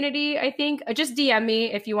Project Community, I think. Just DM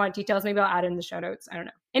me if you want details. Maybe I'll add it in the show notes. I don't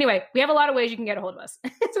know. Anyway, we have a lot of ways you can get a hold of us.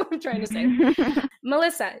 That's what I'm trying to say.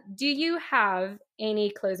 Melissa, do you have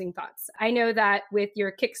any closing thoughts? I know that with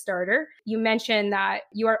your Kickstarter, you mentioned that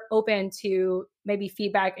you are open to maybe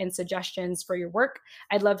feedback and suggestions for your work.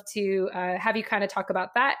 I'd love to have you kind of talk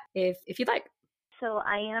about that if you'd like. So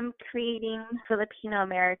I am creating Filipino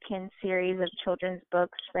American series of children's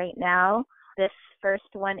books right now. This first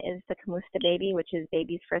one is the Kamusta Baby, which is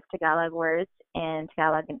baby's first Tagalog words in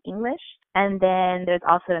Tagalog and English. And then there's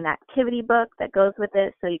also an activity book that goes with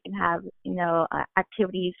it, so you can have,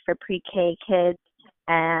 activities for pre-K kids.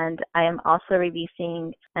 And I am also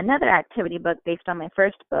releasing another activity book based on my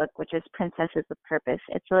first book, which is Princesses with Purpose.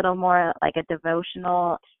 It's a little more like a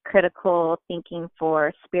devotional, critical thinking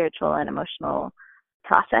for spiritual and emotional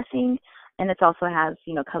processing. And it also has,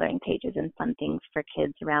 coloring pages and fun things for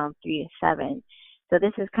kids around 3 to 7. So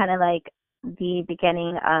this is kind of like the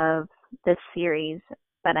beginning of this series,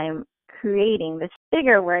 but I'm creating this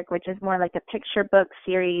bigger work, which is more like a picture book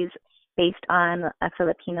series based on a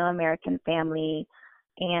Filipino American family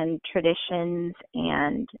and traditions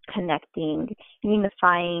and connecting,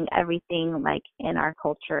 unifying everything like in our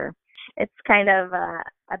culture. It's kind of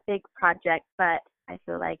a big project, but I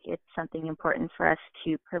feel like it's something important for us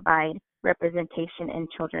to provide representation in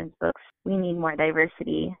children's books. We need more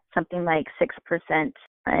diversity. Something like 6%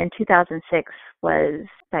 in 2006 was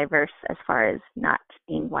diverse as far as not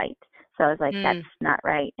being white. So I was like, that's not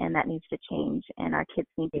right, and that needs to change, and our kids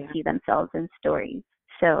need to see themselves in stories.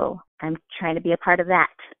 So I'm trying to be a part of that.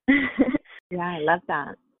 Yeah, I love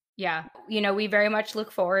that. Yeah. We very much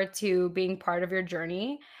look forward to being part of your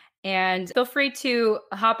journey. And feel free to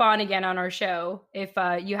hop on again on our show if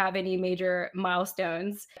you have any major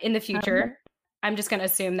milestones in the Um, future. I'm just going to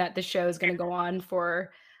assume that the show is going to go on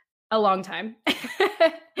for a long time.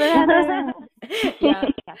 yeah, Yeah.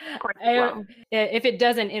 of course it will. If it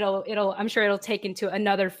doesn't, I'm sure it'll take into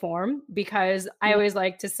another form, because I always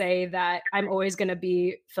like to say that I'm always going to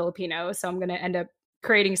be Filipino. So I'm going to end up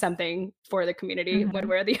creating something for the community one Hmm.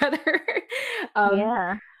 way or the other. um,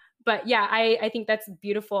 Yeah. but yeah, I think that's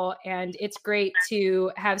beautiful. And it's great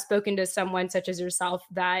to have spoken to someone such as yourself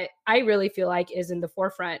that I really feel like is in the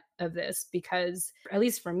forefront of this, because at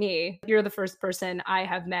least for me, you're the first person I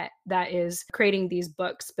have met that is creating these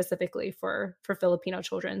books specifically for Filipino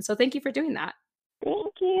children. So thank you for doing that.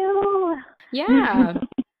 Thank you. Yeah.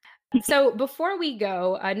 So before we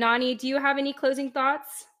go, Nani, do you have any closing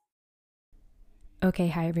thoughts? Okay,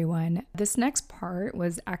 hi everyone. This next part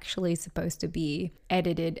was actually supposed to be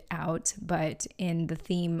edited out, but in the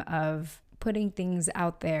theme of putting things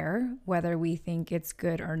out there, whether we think it's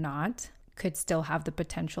good or not, could still have the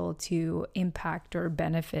potential to impact or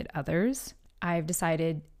benefit others, I've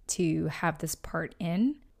decided to have this part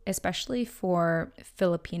in, especially for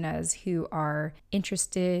Filipinas who are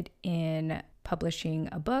interested in publishing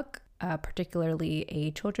a book, particularly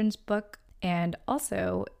a children's book. And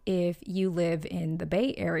also, if you live in the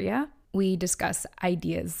Bay Area, we discuss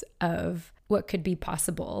ideas of what could be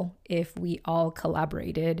possible if we all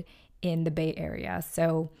collaborated in the Bay Area.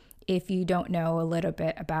 So, if you don't know a little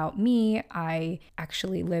bit about me, I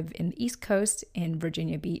actually live in the East Coast in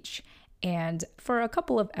Virginia Beach. And for a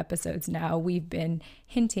couple of episodes now, we've been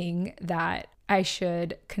hinting that I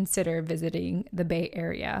should consider visiting the Bay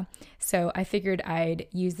Area. So I figured I'd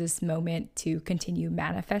use this moment to continue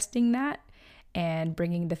manifesting that and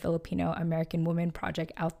bringing the Filipino American Woman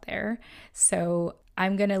Project out there. So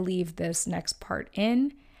I'm going to leave this next part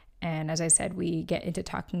in. And as I said, we get into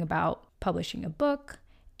talking about publishing a book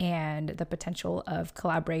and the potential of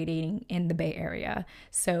collaborating in the Bay Area.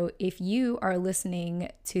 So if you are listening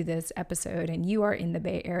to this episode and you are in the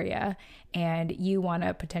Bay Area and you want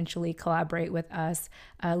to potentially collaborate with us,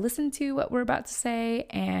 listen to what we're about to say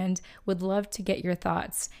and would love to get your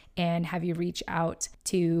thoughts and have you reach out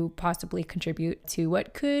to possibly contribute to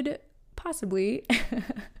what could possibly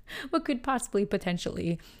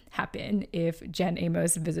potentially happen if Jen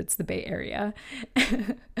Amos visits the Bay Area.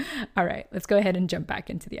 All right, let's go ahead and jump back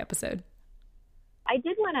into the episode. I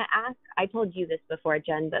did want to ask, I told you this before,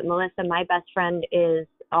 Jen, but Melissa, my best friend, is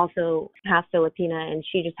also half Filipina, and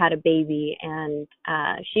she just had a baby, and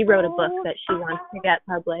she wrote a book that she wants to get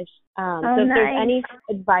published. So if there's any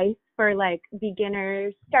advice for like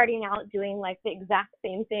beginners starting out doing like the exact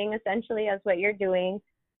same thing essentially as what you're doing,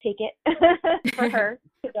 take it for her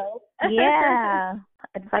to go. Yeah.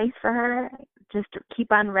 Advice for her, just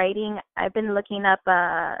keep on writing. I've been looking up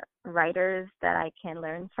writers that I can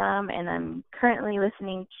learn from, and I'm currently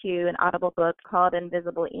listening to an Audible book called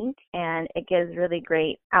Invisible Ink, and it gives really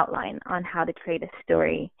great outline on how to create a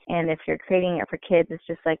story. And if you're creating it for kids, it's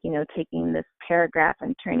just like, taking this paragraph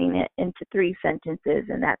and turning it into 3 sentences,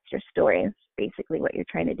 and that's your story. It's basically what you're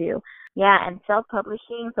trying to do. Yeah, and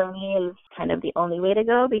self-publishing for me is kind of the only way to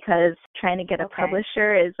go, because trying to get a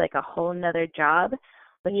publisher is like a whole nother job.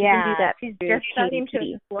 But you can do that. She's just starting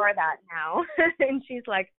to explore that now. And she's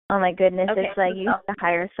like, oh my goodness, it's like you have to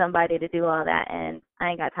hire somebody to do all that, and I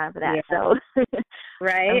ain't got time for that. So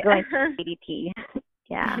right. I'm going to ADP.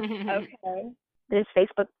 Yeah. Okay. There's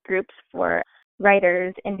Facebook groups for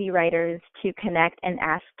writers, indie writers, to connect and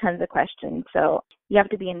ask tons of questions. So you have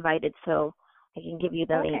to be invited, so I can give you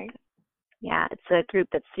the link. Yeah, it's a group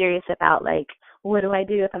that's serious about like, what do I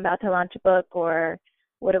do if I'm about to launch a book, or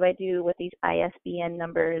what do I do with these ISBN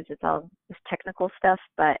numbers? It's all this technical stuff,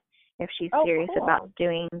 but if she's serious about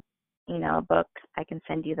doing, a book, I can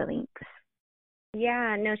send you the links.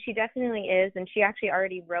 Yeah, no, she definitely is. And she actually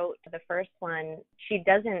already wrote the first one. She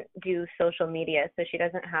doesn't do social media, so she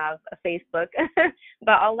doesn't have a Facebook,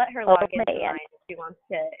 but I'll let her log into mine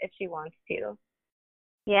if she wants to.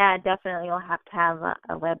 Yeah, definitely. You'll have to have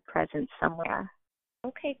a web presence somewhere.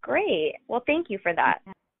 Okay, great. Well, thank you for that.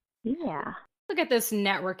 Yeah. Look at this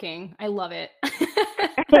networking. I love it.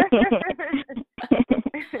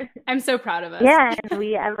 I'm so proud of us. Yeah, and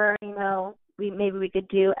maybe we could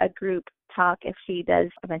do a group talk if she does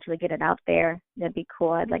eventually get it out there. That'd be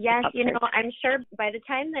cool. I'd like to talk to her. I'm sure by the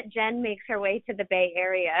time that Jen makes her way to the Bay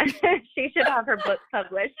Area, she should have her book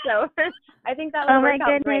published. So I think that would work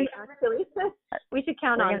out great, actually. We should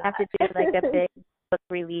count on that. We're going to have to do like a big book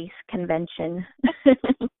release convention.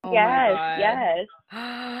 Yes.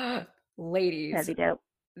 Ladies. That'd be dope.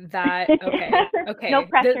 That okay. No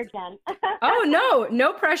pressure, Jen. Oh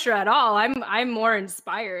no pressure at all. I'm more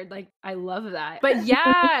inspired. Like, I love that. But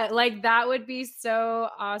yeah, like that would be so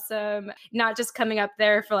awesome. Not just coming up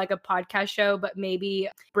there for like a podcast show, but maybe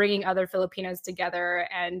bringing other Filipinos together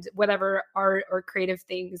and whatever art or creative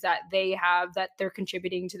things that they have that they're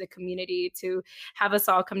contributing to the community to have us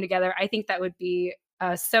all come together. I think that would be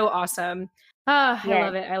so awesome. Yes.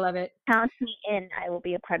 I love it. Count me in. I will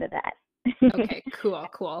be a part of that. Okay, cool.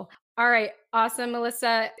 All right. Awesome,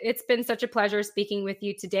 Melissa. It's been such a pleasure speaking with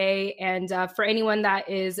you today. And for anyone that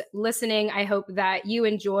is listening, I hope that you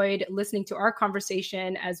enjoyed listening to our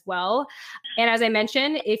conversation as well. And as I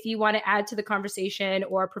mentioned, if you want to add to the conversation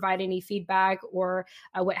or provide any feedback or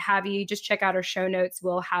what have you, just check out our show notes.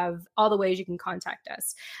 We'll have all the ways you can contact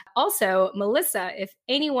us. Also, Melissa, if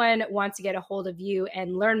anyone wants to get a hold of you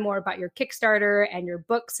and learn more about your Kickstarter and your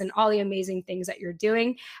books and all the amazing things that you're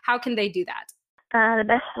doing, how can they do that? The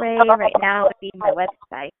best way right now would be my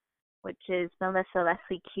website, which is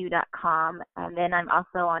melissaleslieq.com. And then I'm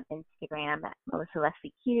also on Instagram at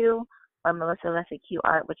melissaleslieq or Melissa Leslie Q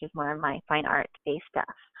Art, which is more of my fine art-based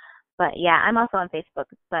stuff. But yeah, I'm also on Facebook,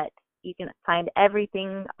 but you can find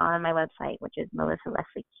everything on my website, which is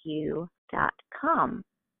melissaleslieq.com.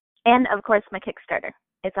 And of course, my Kickstarter.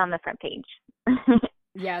 It's on the front page.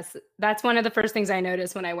 Yes, that's one of the first things I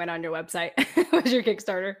noticed when I went on your website was your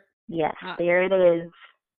Kickstarter. Yes, there it is.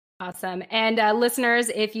 Awesome. And listeners,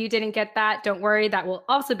 if you didn't get that, don't worry. That will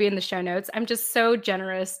also be in the show notes. I'm just so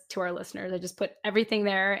generous to our listeners. I just put everything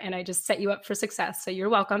there and I just set you up for success. So you're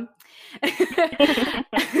welcome.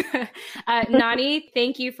 Nani,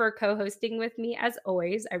 thank you for co-hosting with me as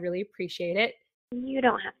always. I really appreciate it. You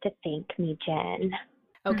don't have to thank me, Jen.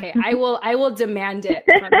 Okay, I will demand it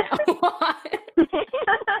from now on.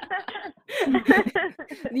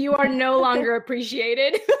 You are no longer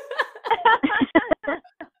appreciated.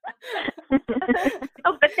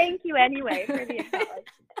 Oh, but thank you anyway for the acknowledgement.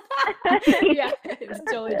 Yeah, it's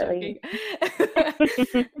totally joking.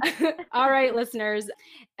 All right, listeners.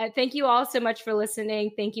 Thank you all so much for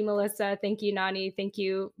listening. Thank you, Melissa. Thank you, Nani. Thank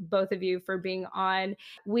you, both of you, for being on.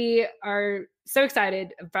 We are so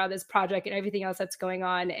excited about this project and everything else that's going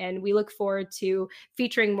on. And we look forward to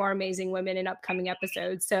featuring more amazing women in upcoming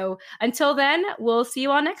episodes. So until then, we'll see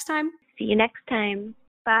you all next time. See you next time.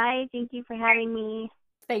 Bye. Thank you for having me.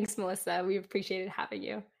 Thanks, Melissa. We appreciated having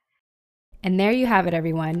you. And there you have it,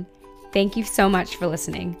 everyone. Thank you so much for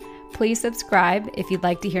listening. Please subscribe if you'd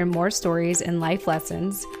like to hear more stories and life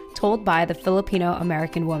lessons told by the Filipino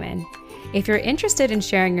American woman. If you're interested in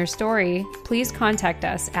sharing your story, please contact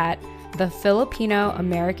us at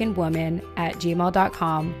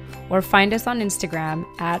thefilipinoamericanwoman@gmail.com or find us on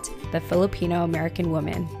Instagram at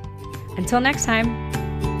thefilipinoamericanwoman. Until next time.